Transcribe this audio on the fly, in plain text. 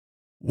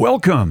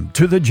Welcome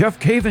to the Jeff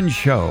Cavins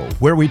Show,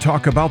 where we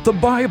talk about the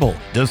Bible,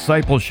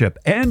 discipleship,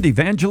 and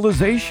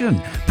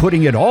evangelization,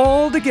 putting it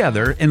all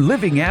together and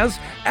living as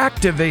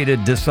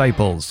activated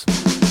disciples.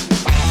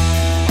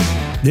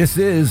 This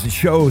is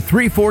show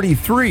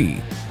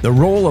 343, the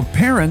role of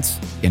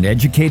parents in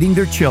educating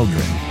their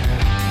children.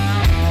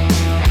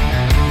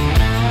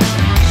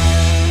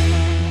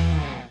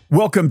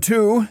 Welcome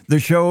to the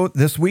show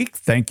this week.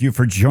 Thank you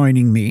for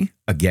joining me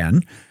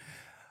again.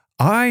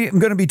 I am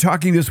going to be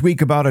talking this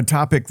week about a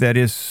topic that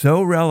is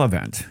so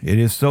relevant. It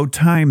is so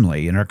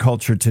timely in our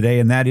culture today,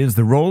 and that is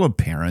the role of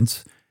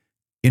parents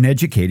in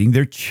educating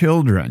their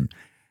children.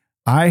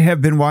 I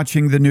have been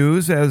watching the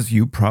news, as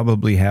you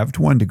probably have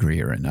to one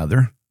degree or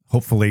another,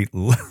 hopefully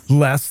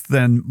less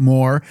than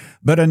more,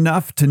 but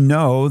enough to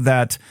know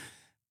that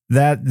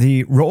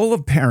the role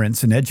of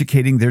parents in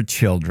educating their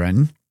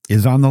children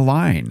is on the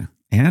line,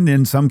 and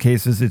in some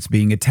cases it's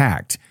being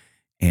attacked.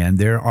 And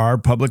there are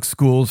public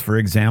schools, for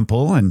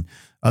example, and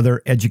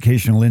other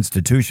educational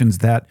institutions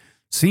that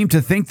seem to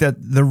think that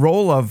the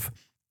role of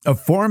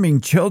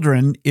forming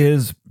children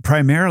is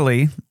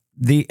primarily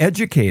the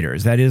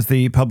educators, that is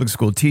the public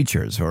school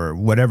teachers or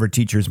whatever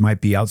teachers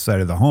might be outside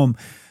of the home.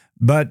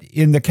 But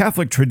in the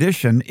Catholic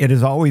tradition, it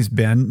has always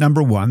been,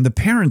 number one, the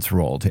parents'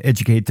 role to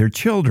educate their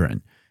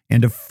children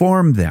and to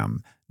form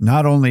them,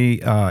 not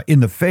only in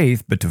the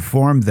faith, but to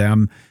form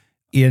them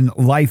in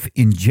life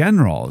in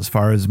general, as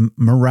far as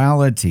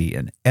morality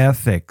and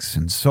ethics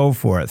and so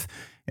forth.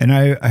 And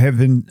I have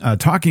been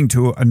talking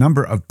to a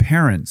number of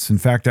parents. In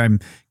fact, I'm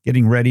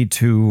getting ready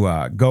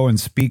to go and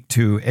speak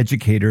to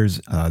educators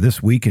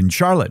this week in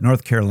Charlotte,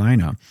 North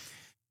Carolina.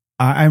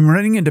 I'm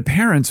running into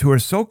parents who are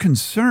so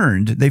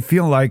concerned, they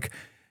feel like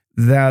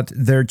that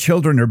their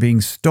children are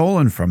being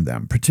stolen from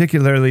them,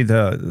 particularly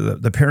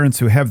the parents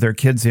who have their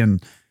kids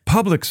in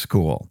public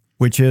school,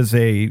 which is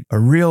a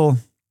real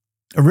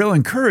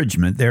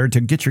encouragement there to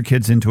get your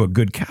kids into a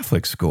good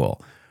Catholic school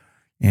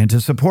and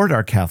to support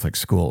our Catholic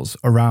schools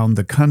around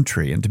the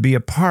country and to be a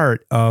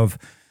part of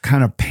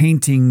kind of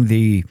painting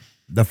the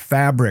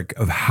fabric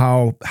of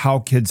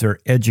how kids are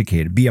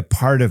educated. Be a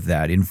part of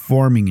that,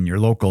 informing in your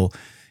local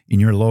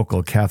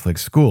Catholic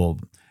school.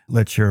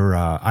 Let your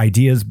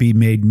ideas be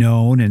made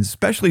known, and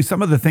especially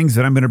some of the things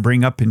that I'm going to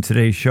bring up in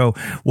today's show.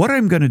 What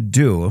I'm going to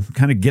do,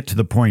 kind of get to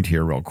the point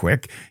here real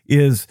quick,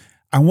 is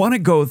I want to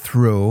go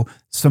through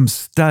some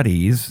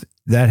studies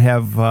that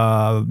have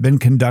been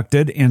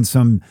conducted and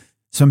some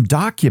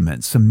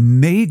documents, some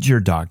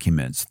major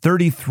documents,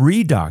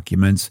 33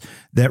 documents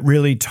that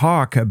really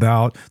talk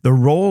about the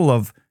role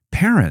of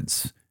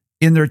parents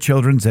in their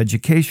children's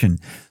education.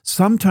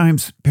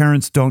 Sometimes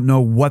parents don't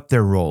know what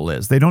their role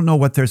is. They don't know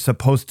what they're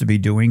supposed to be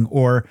doing,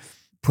 or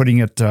putting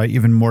it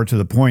even more to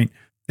the point,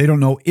 they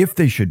don't know if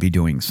they should be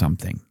doing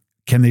something.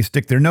 Can they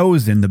stick their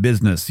nose in the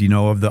business,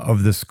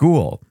 of the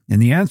school?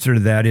 And the answer to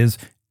that is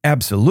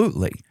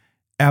absolutely.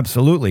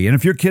 Absolutely. And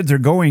if your kids are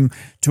going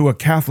to a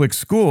Catholic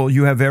school,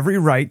 you have every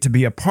right to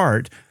be a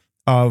part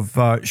of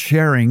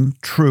sharing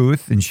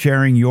truth and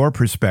sharing your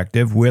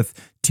perspective with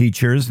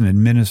teachers and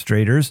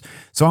administrators.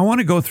 So I want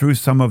to go through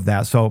some of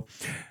that. So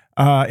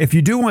if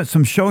you do want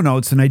some show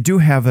notes, and I do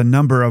have a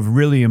number of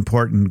really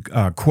important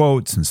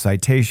quotes and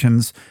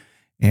citations,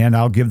 and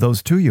I'll give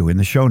those to you in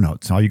the show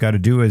notes. All you got to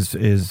do is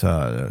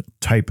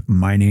type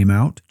my name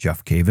out,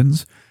 Jeff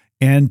Cavins,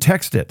 and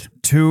text it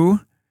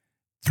to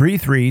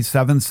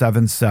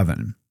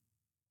 33777.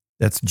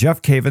 That's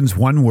Jeff Cavins,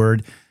 one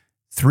word,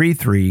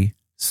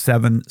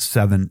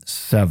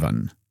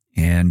 33777.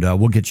 And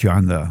we'll get you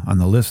on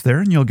the list there,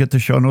 and you'll get the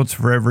show notes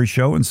for every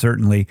show, and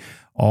certainly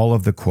all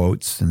of the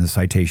quotes and the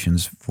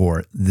citations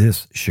for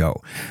this show.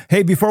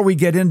 Hey, before we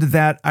get into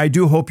that, I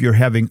do hope you're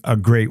having a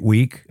great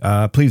week.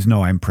 Please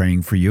know I'm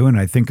praying for you, and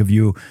I think of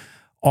you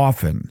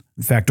often,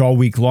 in fact, all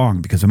week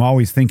long, because I'm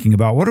always thinking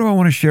about what do I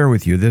want to share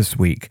with you this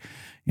week.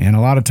 And a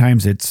lot of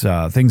times it's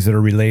things that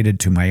are related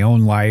to my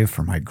own life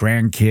or my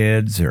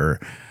grandkids or,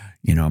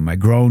 my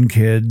grown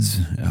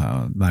kids,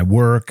 my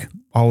work,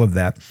 all of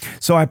that.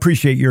 So I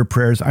appreciate your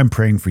prayers. I'm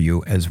praying for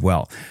you as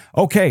well.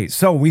 Okay,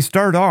 so we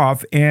start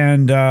off,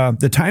 and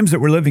the times that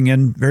we're living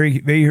in, very,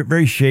 very,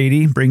 very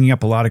shady, bringing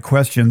up a lot of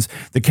questions.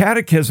 The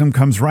Catechism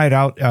comes right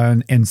out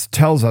and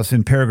tells us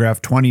in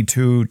paragraph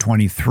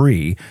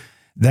 2223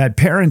 that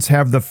parents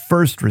have the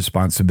first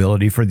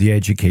responsibility for the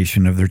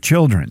education of their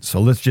children.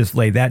 So let's just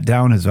lay that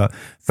down as a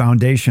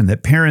foundation,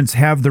 that parents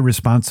have the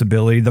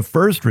responsibility, the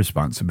first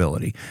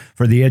responsibility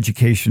for the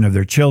education of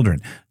their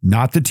children.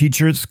 Not the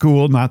teacher at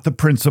school, not the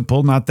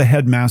principal, not the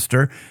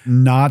headmaster,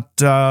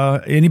 not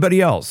anybody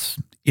else.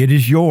 It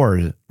is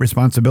your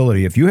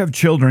responsibility. If you have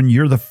children,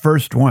 you're the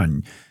first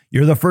one.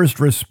 You're the first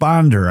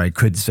responder, I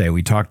could say.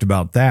 We talked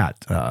about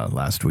that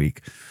last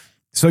week.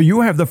 So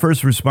you have the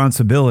first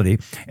responsibility,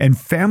 and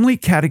family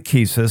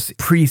catechesis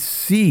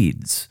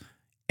precedes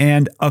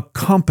and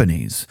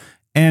accompanies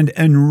and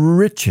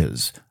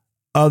enriches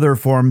other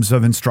forms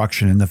of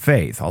instruction in the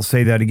faith. I'll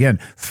say that again.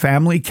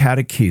 Family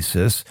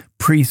catechesis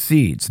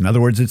precedes. In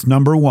other words, it's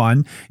number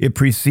one. It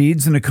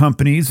precedes and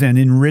accompanies and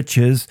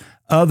enriches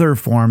other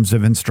forms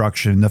of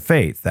instruction in the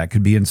faith. That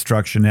could be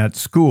instruction at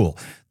school.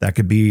 That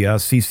could be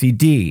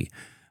CCD.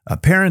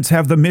 Parents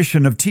have the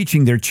mission of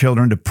teaching their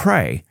children to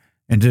pray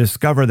and to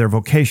discover their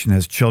vocation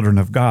as children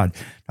of God.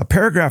 Now,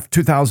 paragraph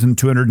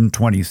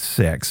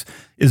 2226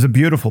 is a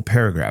beautiful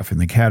paragraph in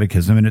the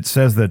Catechism, and it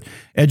says that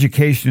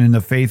education in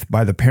the faith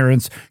by the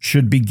parents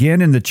should begin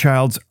in the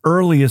child's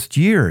earliest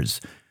years.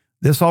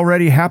 This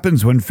already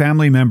happens when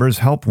family members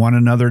help one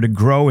another to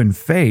grow in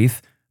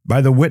faith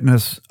by the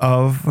witness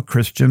of a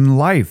Christian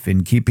life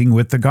in keeping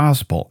with the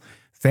gospel.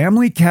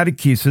 Family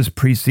catechesis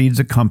precedes,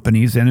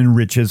 accompanies, and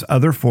enriches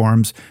other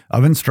forms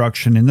of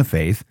instruction in the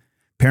faith.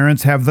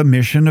 Parents have the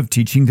mission of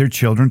teaching their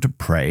children to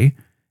pray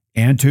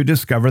and to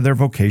discover their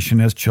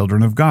vocation as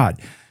children of God.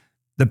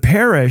 The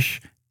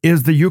parish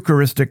is the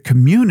Eucharistic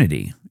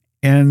community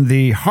and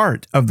the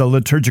heart of the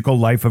liturgical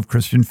life of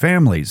Christian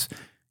families.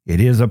 It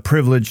is a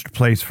privileged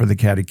place for the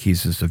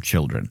catechesis of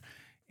children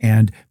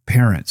and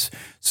parents.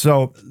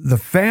 So the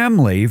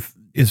family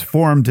is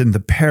formed in the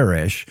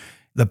parish.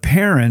 The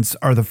parents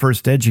are the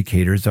first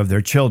educators of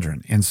their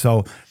children. And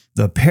so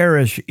the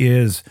parish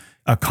is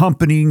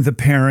accompanying the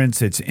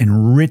parents, it's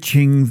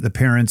enriching the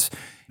parents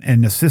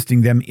and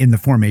assisting them in the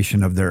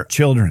formation of their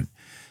children.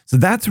 So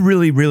that's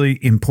really,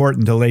 really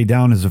important to lay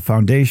down as a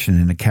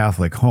foundation in a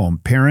Catholic home.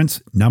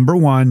 Parents, number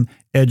one,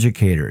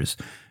 educators.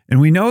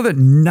 And we know that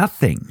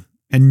nothing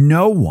and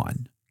no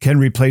one can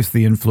replace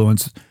the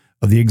influence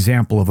of the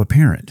example of a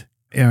parent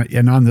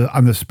and on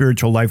the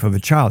spiritual life of a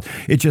child.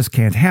 It just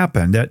can't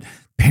happen. That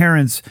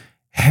parents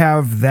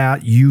have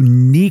that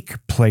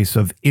unique place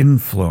of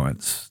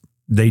influence.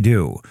 They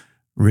do.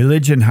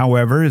 Religion,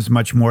 however, is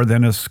much more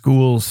than a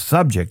school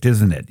subject,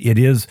 isn't it? It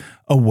is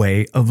a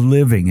way of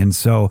living. And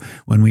so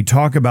when we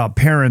talk about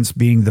parents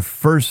being the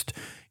first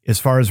as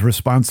far as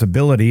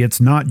responsibility, it's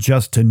not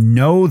just to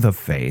know the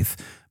faith,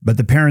 but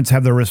the parents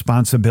have the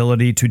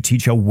responsibility to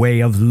teach a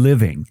way of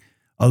living,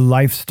 a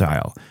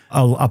lifestyle,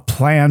 a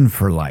plan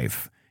for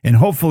life. And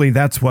hopefully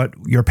that's what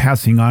you're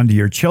passing on to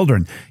your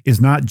children,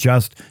 is not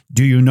just,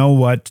 do you know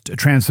what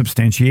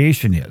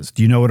transubstantiation is?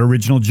 Do you know what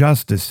original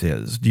justice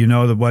is? Do you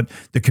know what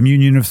the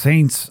communion of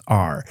saints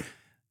are?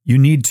 You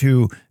need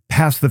to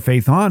pass the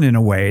faith on in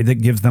a way that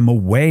gives them a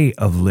way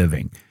of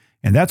living.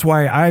 And that's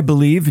why I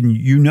believe, and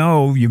you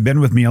know, you've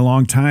been with me a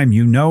long time,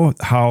 you know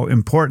how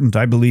important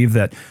I believe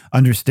that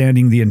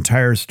understanding the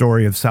entire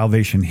story of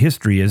salvation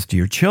history is to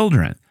your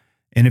children.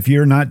 And if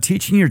you're not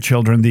teaching your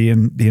children the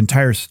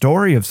entire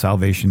story of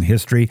salvation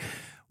history,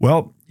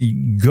 well,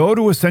 go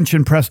to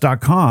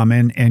ascensionpress.com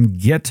and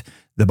get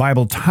the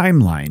Bible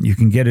timeline. You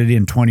can get it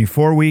in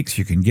 24 weeks.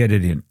 You can get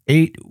it in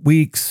 8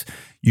 weeks.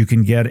 You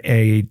can get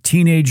a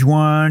teenage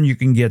one. You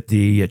can get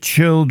the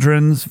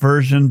children's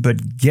version,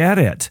 but get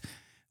it.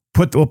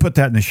 We'll put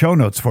that in the show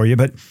notes for you,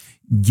 but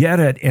get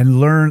it and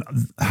learn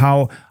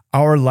how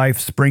our life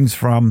springs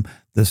from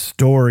the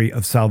story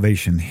of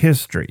salvation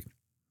history.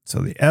 So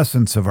the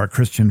essence of our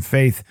Christian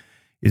faith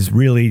is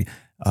really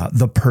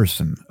the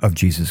person of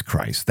Jesus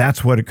Christ.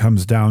 That's what it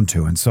comes down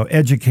to. And so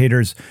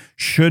educators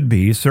should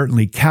be,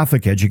 certainly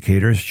Catholic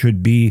educators,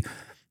 should be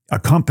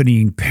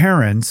accompanying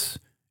parents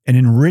and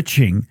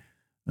enriching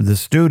the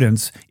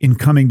students in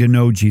coming to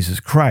know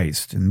Jesus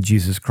Christ. And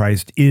Jesus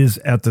Christ is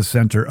at the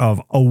center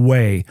of a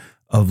way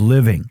of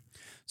living.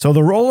 So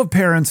the role of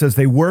parents as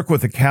they work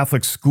with a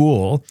Catholic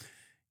school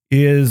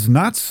is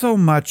not so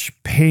much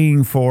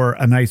paying for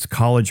a nice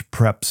college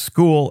prep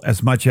school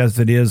as much as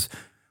it is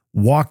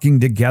walking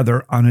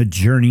together on a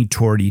journey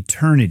toward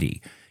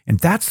eternity. And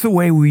that's the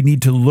way we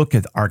need to look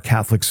at our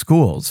Catholic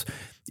schools,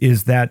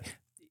 is that,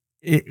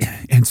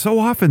 and so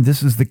often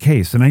this is the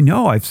case, and I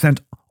know I've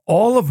sent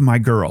all of my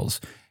girls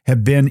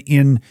have been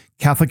in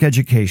Catholic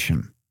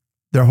education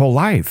their whole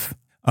life,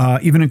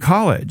 even in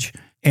college.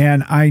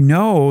 And I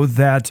know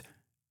that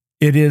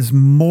it is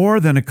more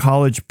than a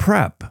college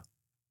prep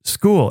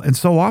school. And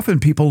so often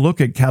people look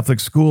at Catholic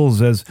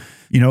schools as,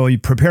 you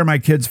prepare my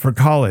kids for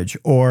college,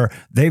 or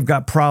they've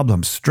got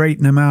problems,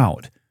 straighten them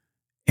out.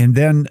 And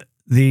then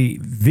the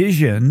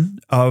vision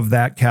of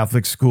that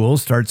Catholic school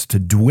starts to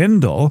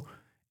dwindle,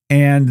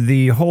 and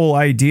the whole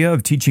idea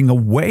of teaching a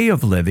way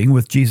of living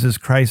with Jesus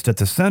Christ at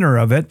the center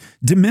of it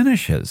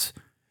diminishes.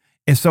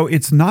 And so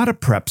it's not a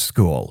prep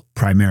school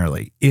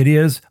primarily. It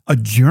is a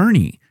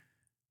journey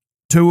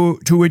to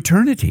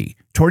eternity,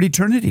 toward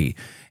eternity.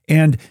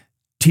 And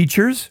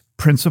teachers,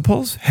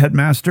 principals,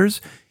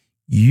 headmasters,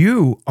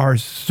 you are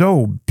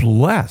so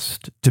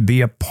blessed to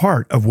be a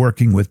part of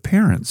working with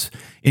parents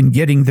in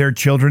getting their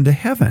children to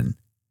heaven.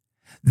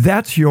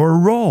 That's your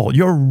role.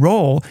 Your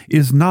role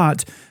is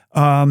not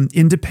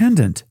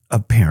independent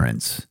of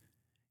parents.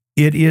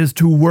 It is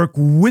to work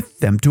with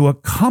them, to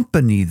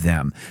accompany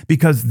them,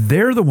 because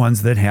they're the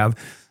ones that have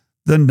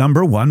the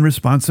number one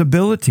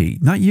responsibility,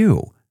 not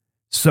you.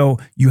 So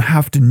you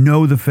have to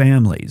know the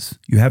families.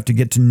 You have to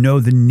get to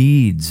know the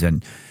needs,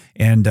 and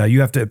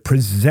you have to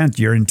present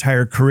your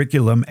entire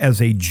curriculum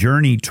as a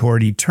journey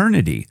toward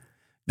eternity.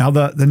 Now,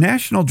 the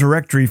National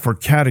Directory for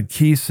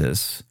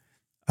Catechesis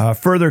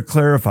further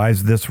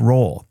clarifies this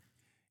role.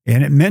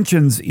 And it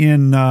mentions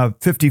in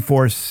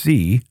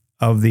 54C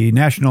of the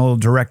National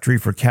Directory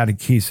for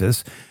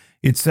Catechesis,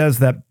 it says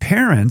that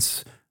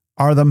parents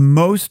are the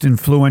most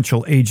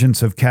influential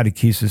agents of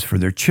catechesis for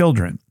their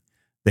children.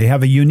 They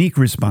have a unique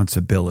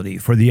responsibility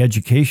for the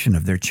education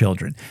of their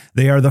children.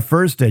 They are the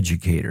first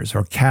educators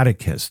or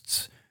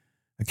catechists.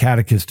 A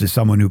catechist is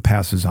someone who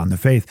passes on the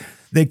faith.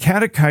 They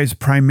catechize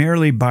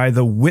primarily by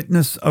the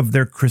witness of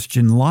their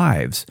Christian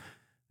lives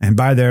and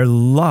by their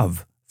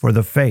love for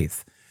the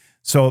faith.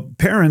 So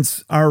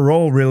parents, our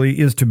role really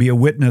is to be a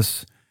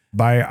witness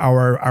by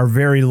our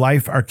very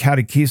life. Our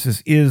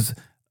catechesis is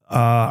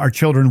our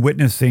children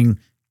witnessing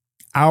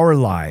our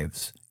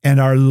lives and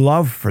our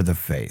love for the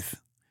faith.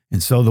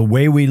 And so the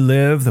way we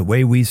live, the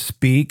way we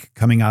speak,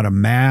 coming out of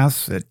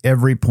Mass at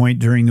every point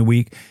during the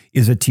week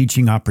is a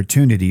teaching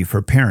opportunity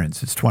for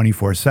parents. It's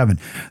 24/7.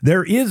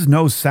 There is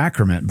no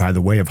sacrament by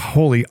the way of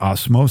holy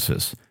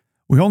osmosis.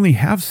 We only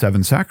have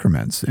 7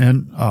 sacraments,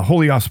 and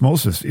holy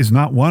osmosis is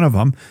not one of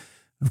them.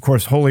 Of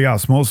course, holy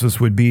osmosis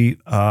would be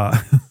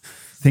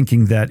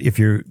thinking that if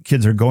your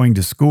kids are going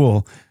to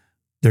school,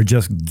 they're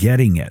just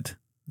getting it.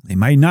 They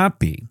might not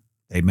be.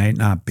 They might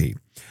not be.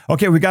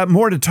 Okay, we got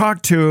more to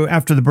talk to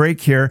after the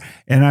break here,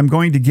 and I'm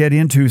going to get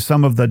into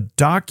some of the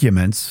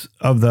documents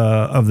of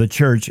the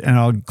church, and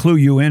I'll clue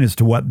you in as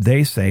to what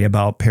they say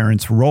about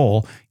parents'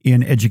 role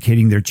in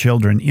educating their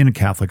children in a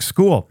Catholic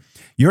school.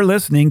 You're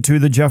listening to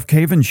The Jeff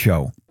Cavins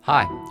Show.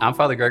 Hi, I'm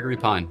Father Gregory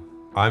Pine.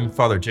 I'm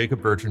Father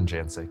Jacob Bertrand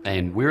Jancic.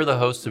 And we're the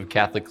hosts of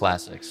Catholic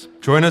Classics.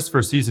 Join us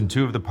for Season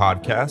 2 of the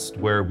podcast,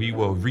 where we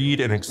will read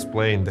and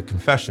explain the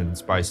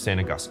Confessions by St.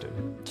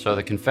 Augustine. So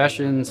the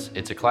Confessions,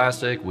 it's a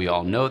classic, we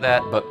all know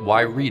that, but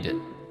why read it?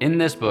 In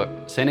this book,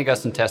 St.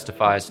 Augustine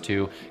testifies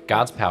to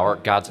God's power,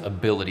 God's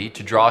ability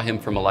to draw him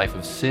from a life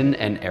of sin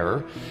and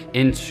error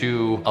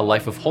into a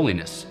life of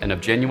holiness and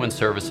of genuine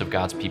service of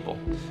God's people.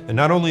 And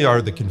not only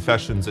are the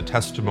Confessions a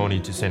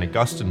testimony to St.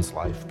 Augustine's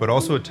life, but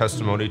also a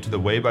testimony to the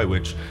way by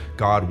which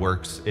God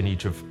works in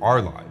each of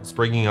our lives,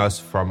 bringing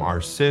us from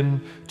our sin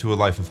to a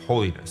life of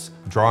holiness,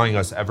 drawing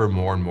us ever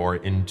more and more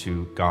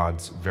into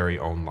God's very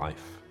own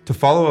life. To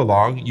follow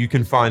along, you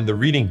can find the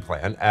reading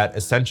plan at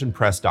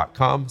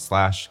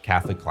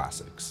ascensionpress.com/Catholic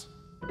Classics.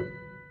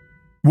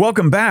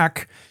 Welcome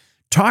back.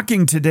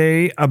 Talking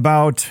today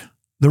about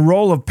the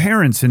role of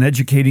parents in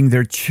educating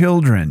their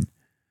children.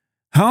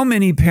 How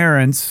many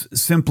parents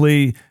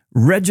simply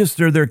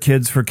register their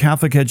kids for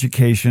Catholic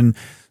education,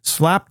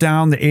 slap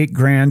down the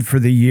 $8,000 for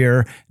the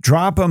year,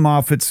 drop them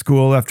off at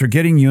school after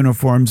getting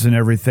uniforms and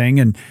everything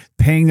and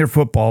paying their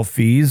football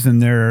fees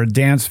and their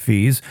dance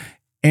fees,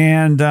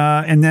 and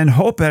then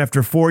hope that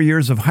after 4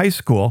 years of high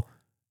school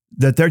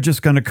that they're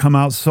just going to come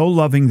out so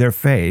loving their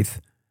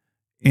faith,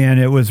 and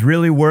it was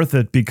really worth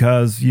it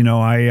because, you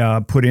know, I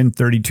put in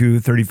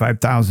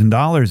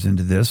 $35,000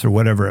 into this or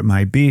whatever it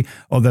might be.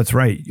 Oh, that's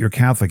right. You're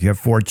Catholic. You have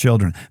 4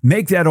 children.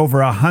 Make that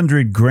over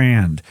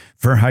 $100,000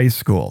 for high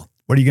school.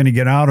 What are you going to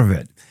get out of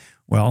it?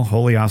 Well,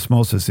 holy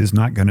osmosis is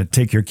not going to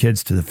take your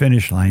kids to the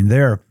finish line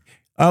there.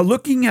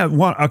 Looking at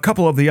a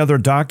couple of the other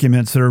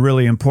documents that are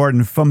really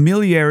important,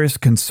 Familiaris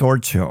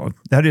Consortio,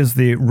 that is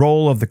the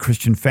role of the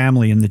Christian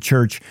family in the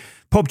church.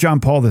 Pope John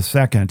Paul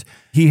II,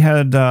 he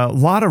had a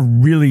lot of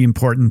really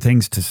important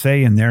things to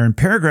say in there. In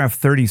paragraph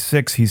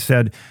 36, he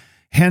said,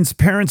 hence,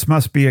 parents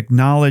must be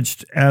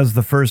acknowledged as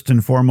the first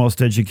and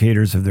foremost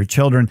educators of their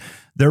children.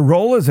 Their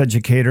role as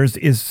educators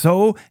is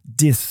so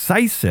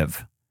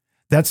decisive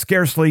that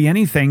scarcely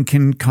anything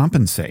can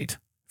compensate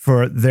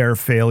for their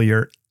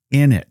failure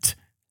in it.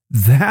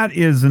 That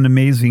is an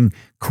amazing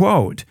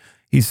quote.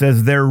 He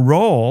says their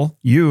role,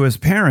 you as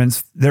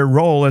parents, their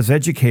role as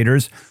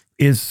educators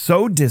is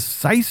so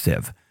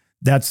decisive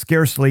that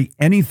scarcely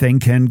anything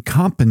can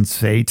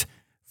compensate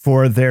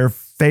for their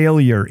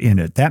failure in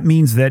it. That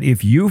means that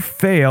if you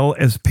fail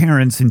as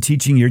parents in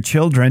teaching your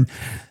children,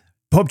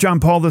 Pope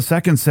John Paul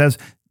II says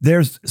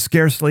there's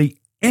scarcely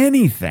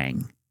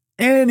anything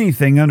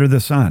under the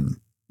sun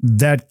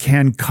that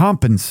can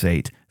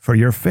compensate for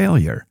your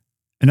failure.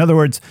 In other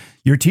words,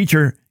 your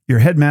teacher, your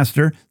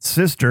headmaster,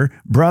 sister,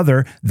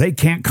 brother, they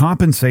can't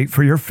compensate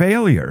for your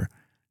failure.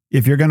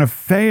 If you're going to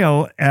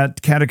fail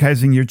at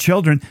catechizing your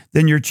children,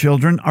 then your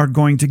children are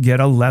going to get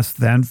a less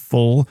than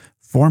full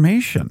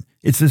formation.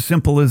 It's as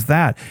simple as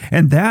that.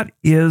 And that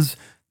is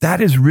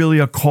really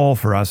a call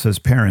for us as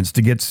parents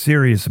to get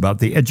serious about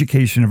the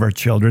education of our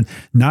children,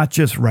 not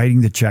just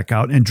writing the check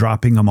out and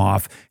dropping them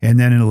off and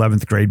then in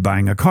 11th grade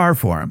buying a car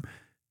for them.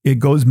 It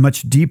goes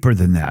much deeper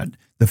than that.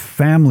 The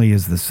family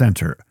is the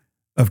center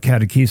of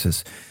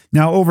catechesis.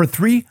 Now, over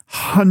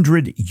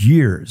 300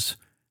 years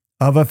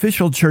of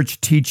official church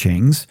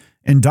teachings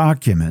and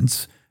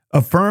documents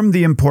affirm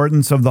the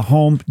importance of the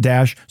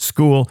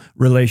home-school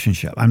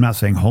relationship. I'm not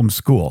saying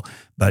homeschool,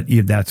 but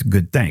that's a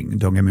good thing.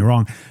 Don't get me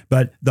wrong.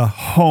 But the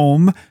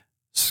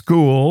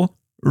home-school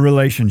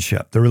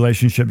relationship, the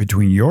relationship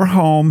between your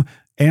home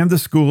and the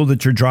school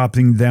that you're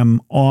dropping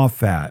them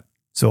off at.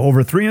 So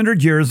over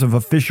 300 years of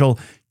official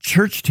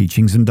church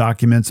teachings and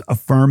documents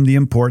affirm the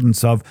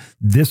importance of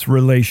this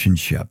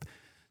relationship.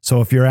 So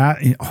if you're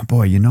oh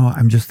boy,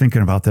 I'm just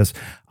thinking about this.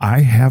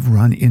 I have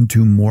run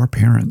into more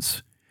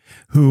parents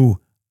who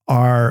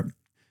are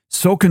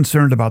so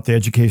concerned about the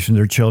education of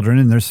their children,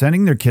 and they're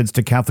sending their kids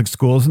to Catholic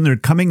schools, and they're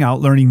coming out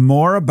learning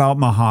more about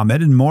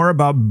Muhammad and more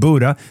about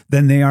Buddha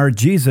than they are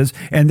Jesus,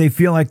 and they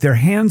feel like their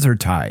hands are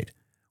tied.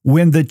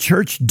 When the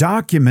church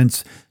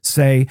documents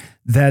say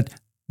that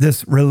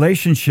this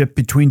relationship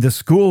between the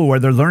school where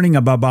they're learning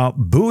about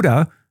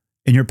Buddha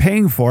and you're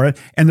paying for it,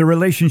 and the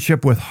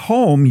relationship with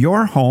home,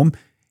 your home,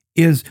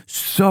 is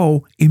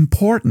so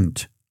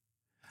important.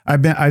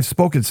 I've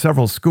spoken at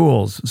several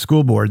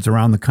school boards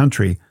around the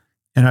country,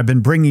 and I've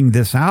been bringing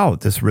this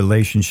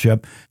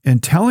relationship,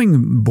 and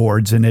telling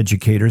boards and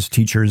educators,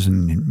 teachers,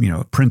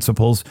 and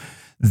principals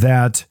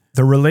that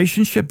the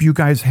relationship you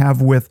guys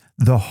have with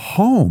the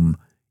home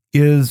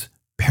is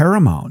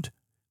paramount.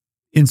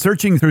 In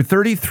searching through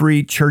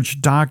 33 church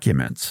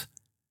documents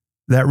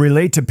that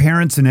relate to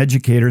parents and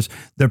educators,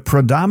 the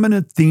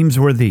predominant themes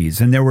were these,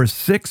 and there were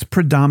 6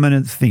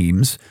 predominant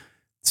themes,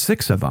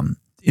 6 of them,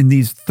 in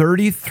these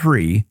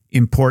 33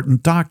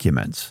 important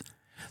documents.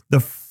 The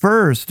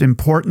first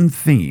important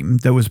theme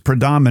that was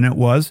predominant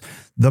was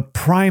the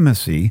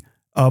primacy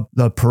of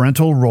the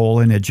parental role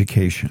in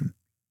education.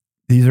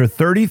 These are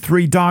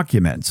 33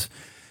 documents,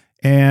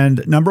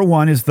 and number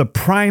 1 is the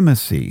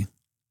primacy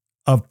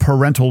of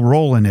parental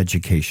role in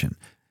education.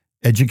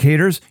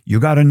 Educators, you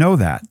got to know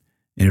that.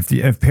 And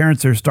if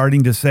parents are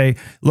starting to say,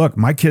 look,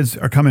 my kids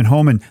are coming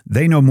home and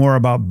they know more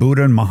about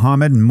Buddha and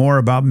Muhammad and more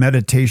about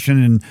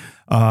meditation and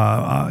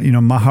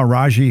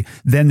Maharaji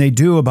than they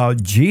do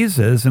about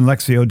Jesus and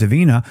Lectio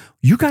Divina,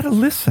 you got to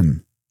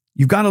listen.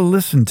 You've got to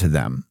listen to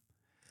them.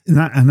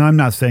 And I'm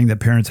not saying that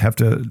parents have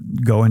to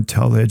go and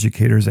tell the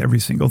educators every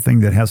single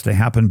thing that has to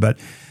happen, but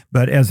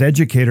as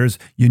educators,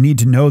 you need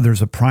to know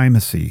there's a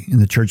primacy in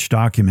the church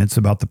documents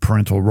about the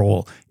parental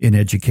role in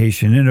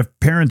education. And if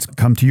parents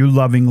come to you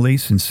lovingly,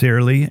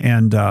 sincerely,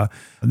 and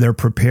they're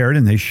prepared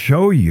and they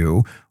show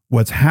you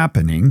what's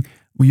happening,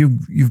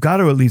 you've got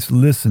to at least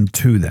listen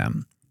to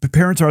them. The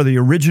parents are the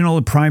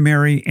original,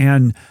 primary,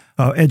 and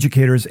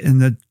educators,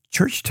 and the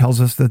church tells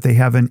us that they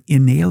have an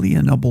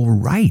inalienable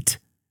right.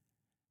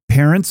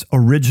 Parents'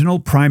 original,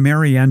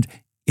 primary, and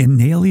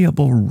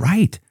inalienable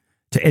right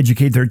to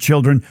educate their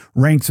children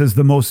ranks as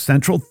the most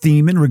central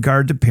theme in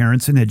regard to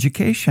parents and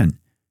education.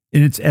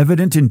 And it's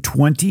evident in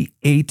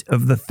 28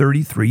 of the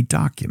 33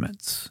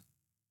 documents.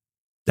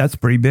 That's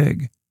pretty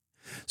big.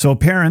 So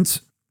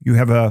parents, you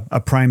have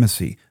a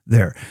primacy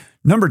there.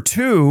 Number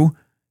 2,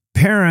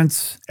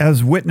 parents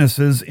as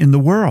witnesses in the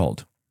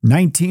world.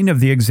 19 of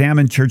the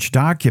examined church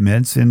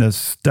documents in a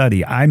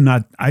study. I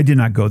did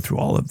not go through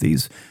all of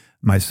these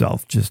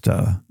myself, just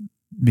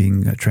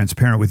being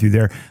transparent with you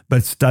there,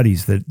 but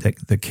studies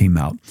that came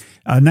out.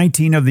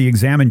 19 of the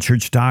examined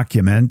church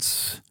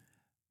documents,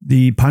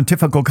 the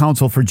Pontifical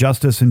Council for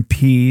Justice and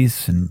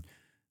Peace and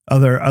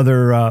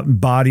other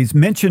bodies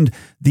mentioned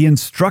the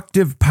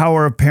instructive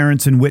power of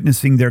parents in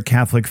witnessing their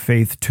Catholic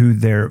faith to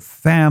their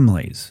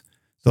families.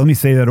 So let me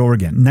say that over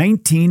again.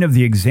 19 of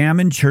the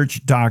examined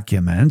church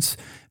documents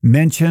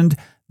mentioned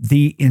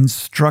the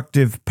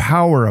instructive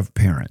power of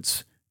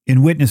parents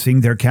in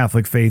witnessing their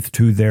Catholic faith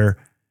to their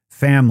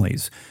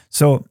families.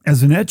 So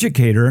as an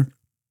educator,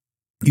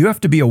 you have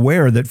to be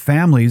aware that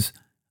families,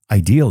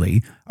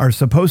 ideally, are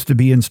supposed to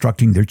be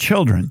instructing their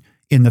children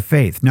in the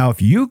faith. Now,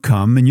 if you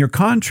come and you're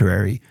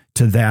contrary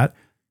to that,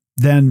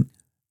 then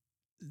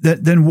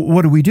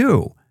what do we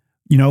do?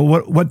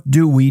 What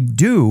do we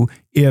do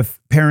if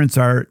parents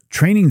are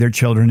training their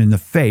children in the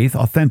faith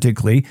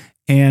authentically,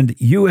 and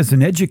you as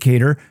an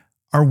educator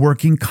are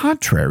working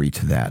contrary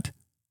to that?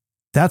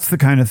 That's the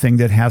kind of thing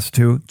that has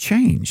to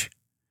change.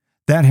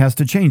 That has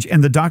to change.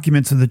 And the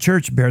documents of the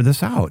church bear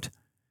this out.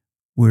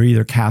 We're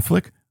either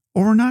Catholic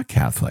or we're not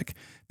Catholic.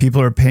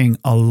 People are paying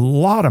a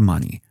lot of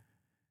money,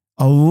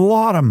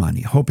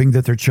 hoping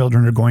that their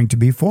children are going to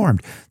be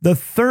formed. The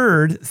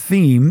third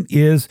theme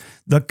is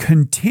the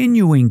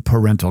continuing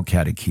parental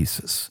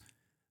catechesis.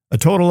 A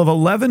total of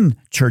 11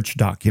 church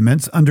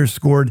documents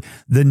underscored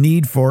the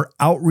need for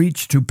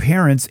outreach to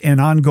parents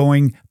and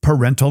ongoing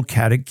parental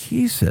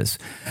catechesis.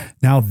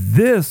 Now,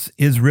 this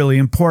is really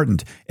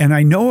important. And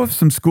I know of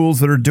some schools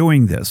that are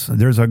doing this.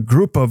 There's a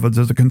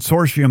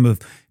consortium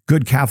of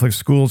good Catholic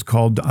schools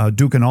called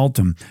Duke and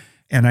Altum.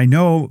 And I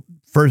know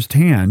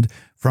firsthand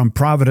from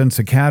Providence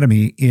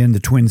Academy in the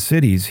Twin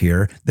Cities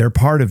here, they're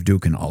part of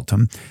Duke and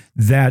Altum,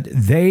 that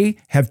they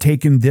have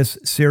taken this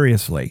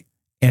seriously.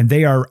 And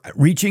they are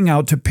reaching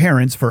out to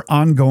parents for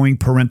ongoing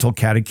parental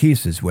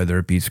catechesis, whether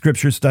it be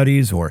scripture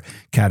studies or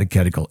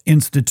catechetical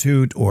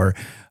institute or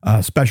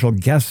special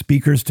guest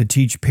speakers to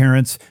teach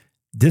parents.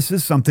 This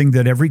is something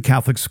that every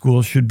Catholic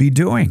school should be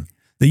doing.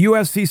 The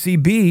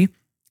USCCB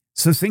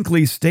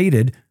succinctly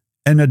stated,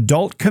 an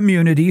adult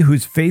community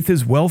whose faith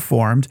is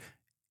well-formed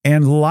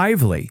and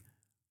lively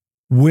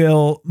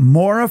will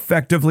more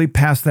effectively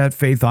pass that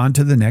faith on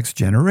to the next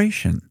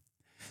generation.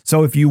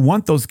 So if you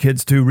want those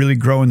kids to really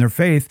grow in their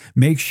faith,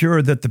 make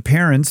sure that the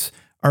parents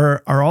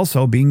are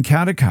also being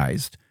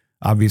catechized.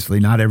 Obviously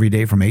not every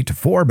day from 8 to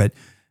 4, but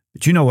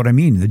But you know what I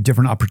mean, the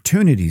different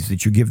opportunities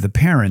that you give the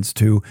parents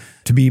to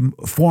be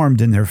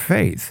formed in their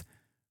faith.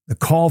 The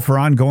call for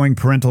ongoing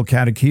parental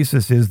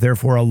catechesis is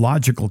therefore a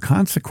logical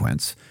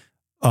consequence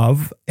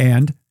of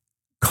and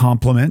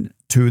complement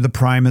to the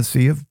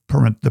primacy of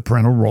the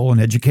parental role in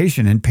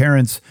education. And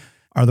parents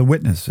are the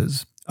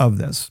witnesses of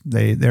this.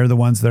 They're the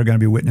ones that are going to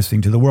be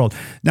witnessing to the world.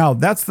 Now,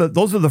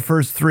 those are the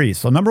first three.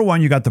 So number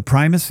one, you got the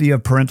primacy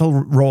of parental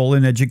role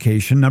in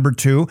education. Number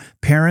two,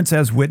 parents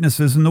as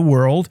witnesses in the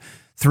world.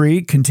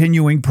 3,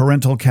 continuing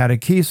parental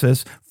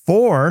catechesis.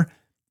 4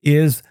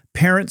 is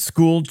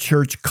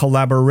parent-school-church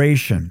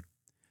collaboration.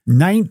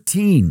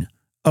 19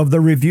 of the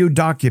review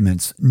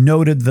documents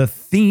noted the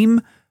theme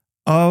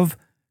of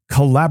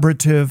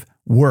collaborative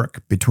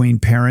work between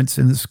parents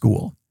in the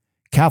school.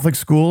 Catholic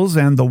schools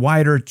and the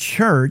wider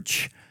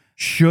church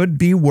should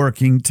be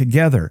working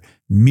together.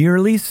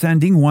 Merely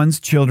sending one's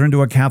children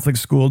to a Catholic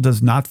school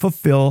does not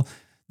fulfill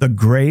the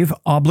grave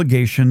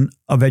obligation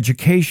of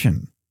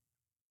education.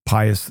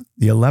 Pius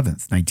XI,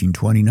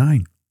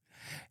 1929.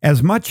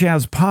 As much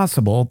as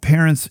possible,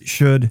 parents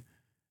should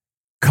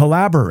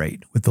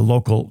collaborate with the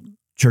local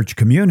church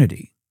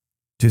community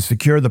to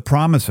secure the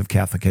promise of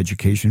Catholic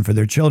education for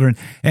their children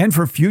and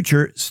for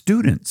future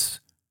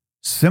students.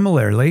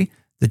 Similarly,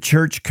 the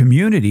church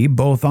community,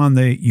 both on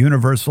the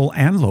universal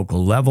and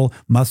local level,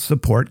 must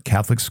support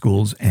Catholic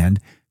schools and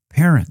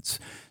parents.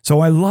 So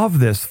I love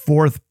this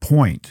fourth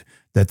point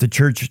that the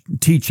church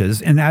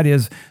teaches, and that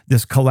is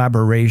this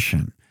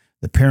collaboration.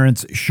 The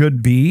parents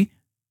should be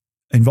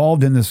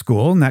involved in the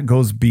school, and that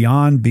goes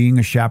beyond being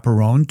a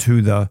chaperone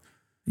to the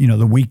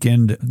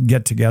weekend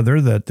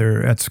get-together that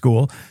they're at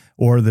school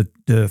or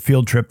the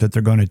field trip that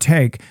they're going to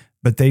take,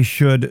 but they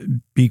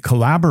should be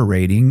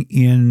collaborating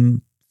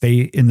in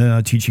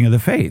the teaching of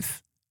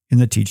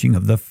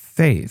the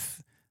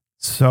faith,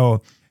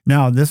 So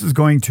now this is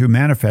going to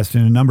manifest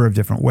in a number of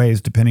different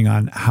ways depending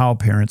on how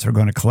parents are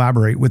going to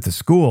collaborate with the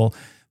school,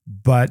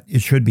 but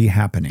it should be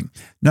happening.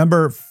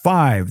 Number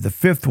 5, the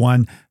fifth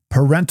one,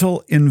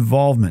 parental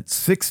involvement.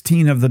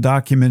 16 of the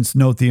documents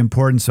note the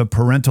importance of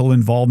parental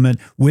involvement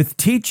with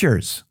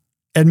teachers,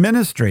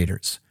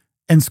 administrators,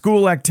 and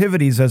school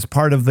activities as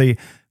part of the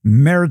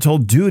marital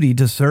duty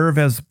to serve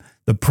as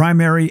the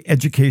primary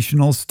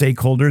educational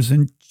stakeholders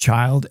in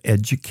child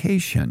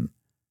education.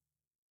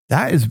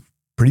 That is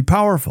pretty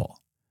powerful.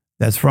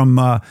 That's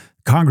from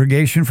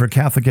Congregation for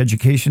Catholic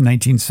Education,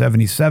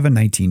 1977,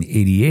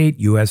 1988,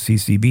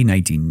 USCCB,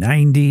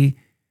 1990.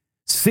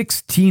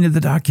 16 of the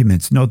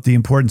documents note the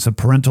importance of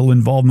parental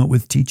involvement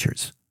with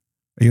teachers.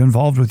 Are you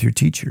involved with your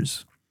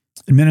teachers,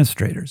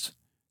 administrators,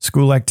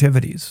 school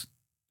activities?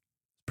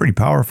 Pretty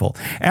powerful.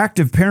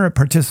 Active parent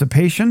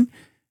participation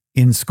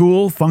in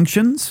school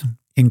functions,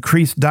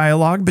 increased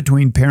dialogue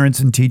between parents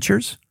and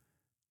teachers.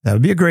 That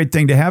would be a great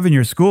thing to have in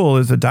your school,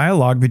 is a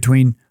dialogue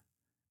between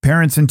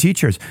parents and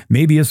teachers.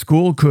 Maybe a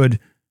school could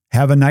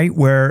have a night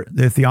where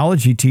the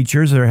theology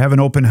teachers have an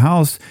open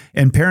house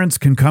and parents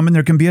can come and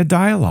there can be a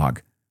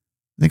dialogue.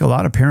 I think a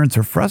lot of parents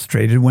are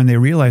frustrated when they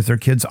realize their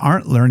kids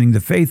aren't learning the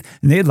faith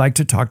and they'd like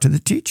to talk to the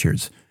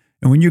teachers.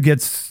 And when you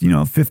get,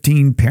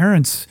 15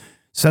 parents,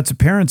 sets of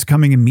parents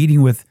coming and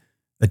meeting with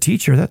a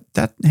teacher,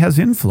 that has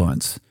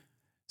influence.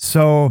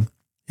 So,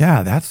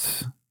 yeah,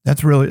 that's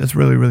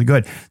really, really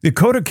good. The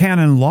Code of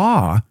Canon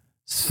Law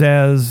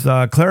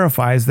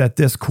clarifies that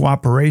this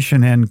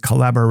cooperation and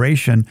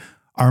collaboration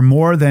are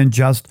more than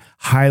just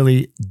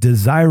highly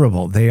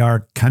desirable. They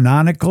are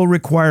canonical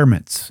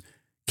requirements.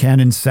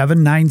 Canon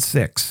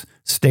 796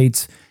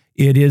 states,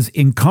 it is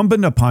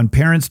incumbent upon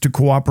parents to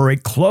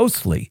cooperate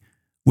closely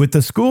with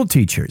the school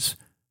teachers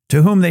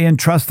to whom they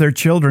entrust their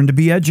children to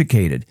be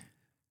educated.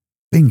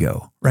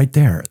 Bingo, right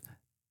there.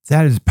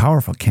 That is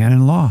powerful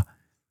canon law.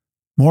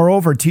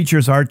 Moreover,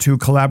 teachers are to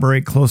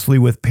collaborate closely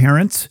with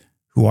parents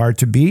who are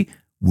to be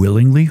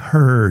willingly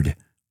heard.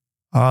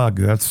 Oh,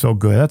 that's so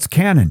good. That's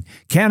canon.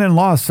 Canon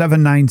Law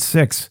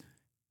 796.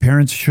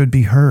 Parents should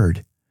be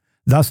heard.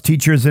 Thus,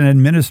 teachers and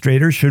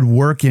administrators should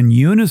work in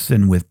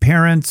unison with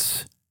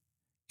parents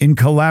in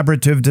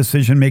collaborative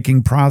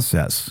decision-making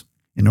process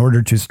in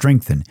order to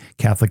strengthen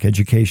Catholic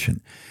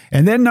education.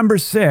 And then number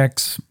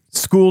 6,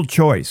 school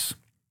choice.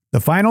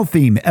 The final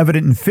theme,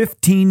 evident in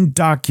 15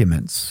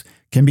 documents,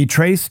 can be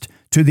traced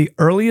to the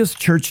earliest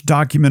church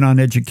document on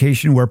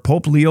education where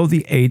Pope Leo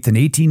VIII in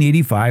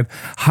 1885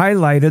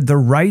 highlighted the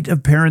right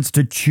of parents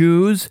to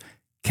choose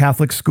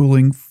Catholic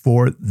schooling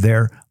for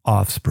their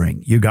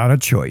offspring. You got a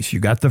choice. You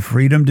got the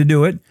freedom to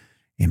do it.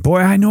 And boy,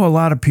 I know a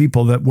lot of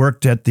people that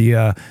worked at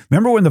the,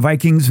 remember when the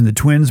Vikings and the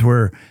Twins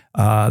were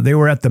at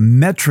the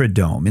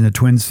Metrodome in the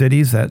Twin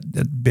Cities,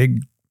 that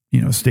big,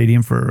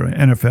 stadium for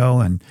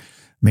NFL and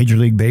Major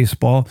League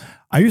Baseball.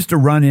 I used to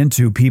run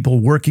into people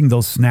working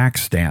those snack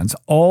stands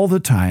all the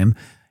time,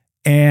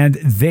 and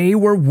they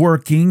were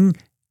working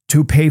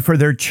to pay for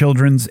their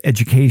children's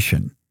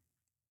education.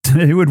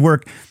 They would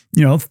work,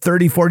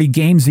 30, 40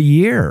 games a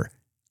year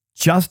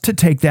just to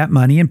take that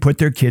money and put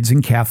their kids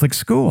in Catholic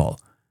school.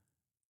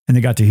 And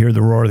they got to hear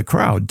the roar of the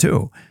crowd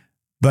too.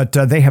 But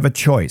they have a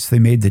choice. They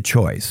made the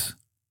choice.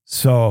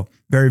 So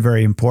very,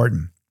 very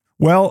important.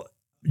 Well,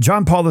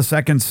 John Paul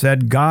II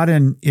said, God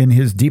in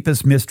his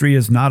deepest mystery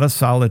is not a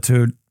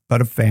solitude,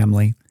 but a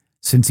family,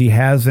 since he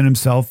has in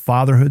himself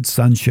fatherhood,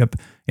 sonship,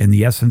 and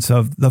the essence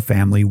of the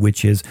family,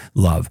 which is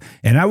love.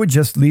 And I would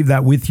just leave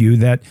that with you,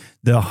 that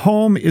the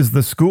home is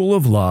the school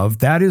of love.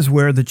 That is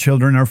where the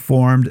children are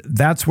formed.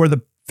 That's where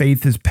the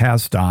faith is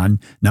passed on.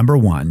 Number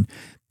one,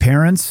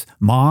 parents,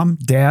 mom,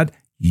 dad,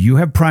 you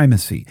have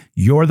primacy.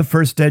 You're the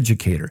first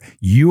educator.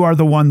 You are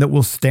the one that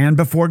will stand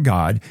before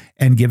God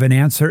and give an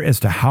answer as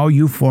to how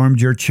you formed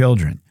your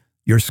children.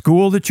 Your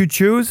school that you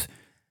choose,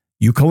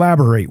 you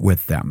collaborate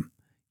with them.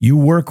 You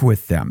work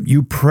with them.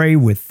 You pray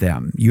with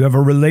them. You have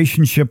a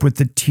relationship with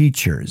the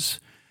teachers.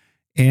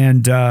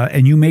 And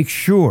you make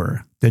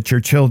sure that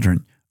your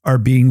children are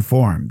being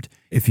formed.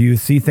 If you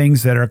see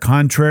things that are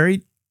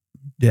contrary,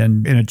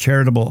 and in a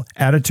charitable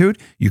attitude,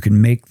 you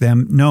can make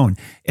them known.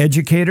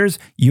 Educators,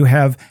 you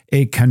have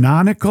a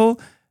canonical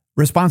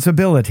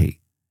responsibility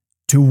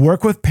to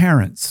work with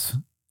parents,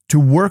 to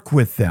work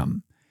with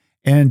them,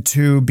 and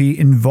to be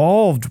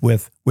involved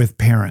with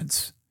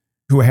parents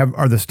who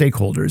are the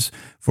stakeholders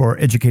for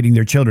educating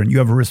their children. You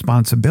have a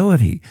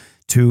responsibility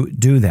to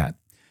do that.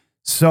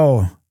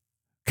 So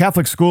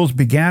Catholic schools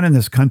began in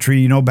this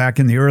country, back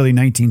in the early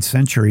 19th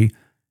century.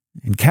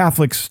 And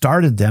Catholics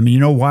started them. And you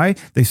know why?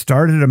 They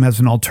started them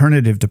as an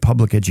alternative to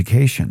public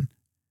education.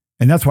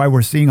 And that's why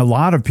we're seeing a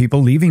lot of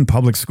people leaving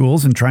public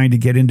schools and trying to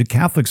get into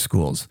Catholic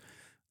schools.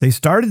 They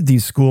started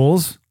these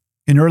schools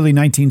in early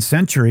 19th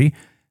century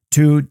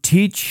to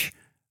teach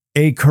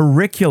a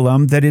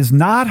curriculum that is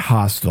not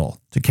hostile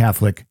to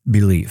Catholic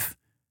belief.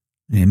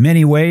 In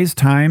many ways,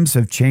 times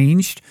have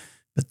changed,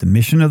 but the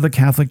mission of the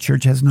Catholic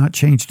Church has not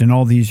changed in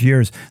all these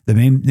years. The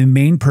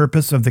main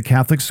purpose of the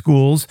Catholic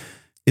schools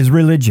is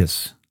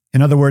religious.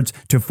 In other words,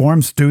 to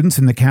form students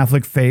in the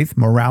Catholic faith,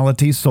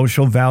 morality,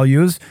 social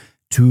values,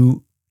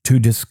 to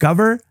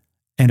discover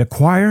and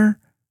acquire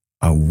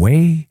a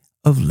way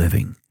of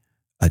living,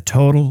 a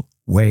total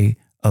way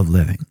of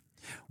living.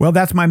 Well,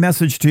 that's my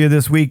message to you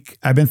this week.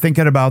 I've been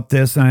thinking about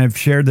this, and I've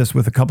shared this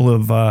with a couple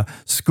of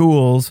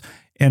schools,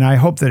 and I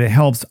hope that it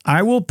helps.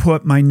 I will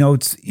put my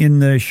notes in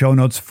the show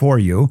notes for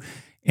you,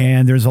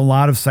 and there's a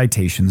lot of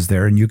citations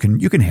there, and you can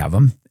have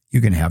them. You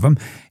can have them.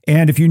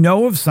 And if you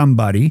know of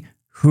somebody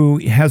who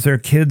has their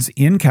kids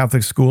in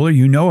Catholic school, or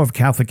you know of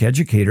Catholic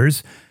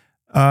educators,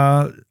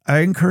 I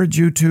encourage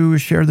you to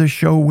share this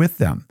show with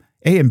them.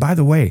 Hey, and by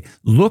the way,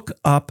 look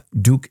up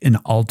Duke in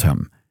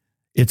Altum.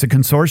 It's a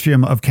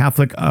consortium of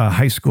Catholic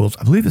high schools,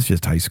 I believe it's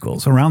just high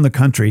schools, around the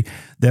country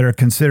that are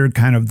considered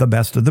kind of the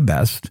best of the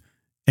best,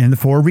 and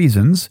for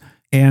reasons.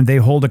 And they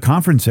hold a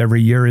conference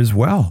every year as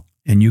well.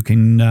 And you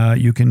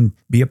can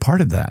be a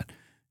part of that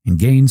and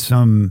gain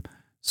some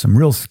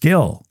real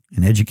skill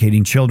in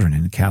educating children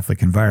in a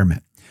Catholic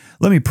environment.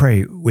 Let me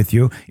pray with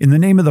you. In the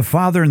name of the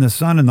Father, and the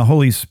Son, and the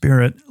Holy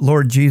Spirit,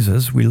 Lord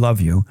Jesus, we love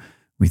you.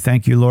 We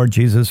thank you, Lord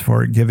Jesus,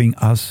 for giving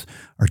us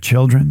our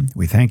children.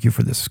 We thank you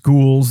for the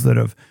schools that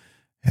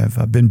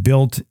have been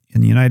built in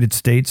the United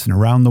States and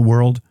around the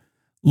world.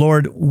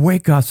 Lord,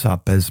 wake us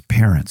up as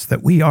parents,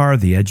 that we are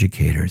the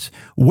educators.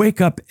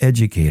 Wake up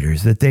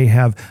educators, that they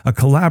have a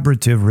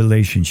collaborative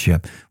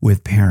relationship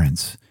with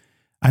parents.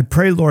 I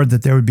pray, Lord,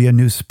 that there would be a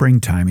new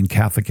springtime in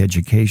Catholic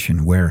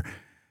education where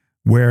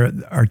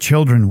our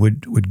children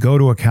would go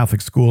to a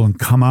Catholic school and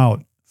come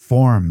out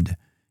formed,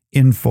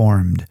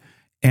 informed,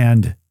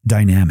 and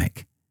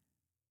dynamic.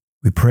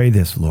 We pray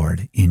this,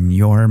 Lord, in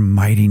your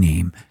mighty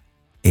name.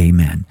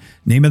 Amen.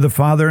 Name of the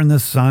Father, and the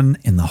Son,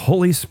 and the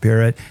Holy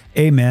Spirit.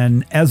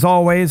 Amen. As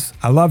always,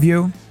 I love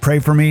you. Pray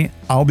for me.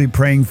 I'll be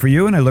praying for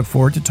you, and I look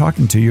forward to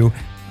talking to you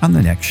on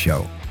the next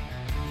show.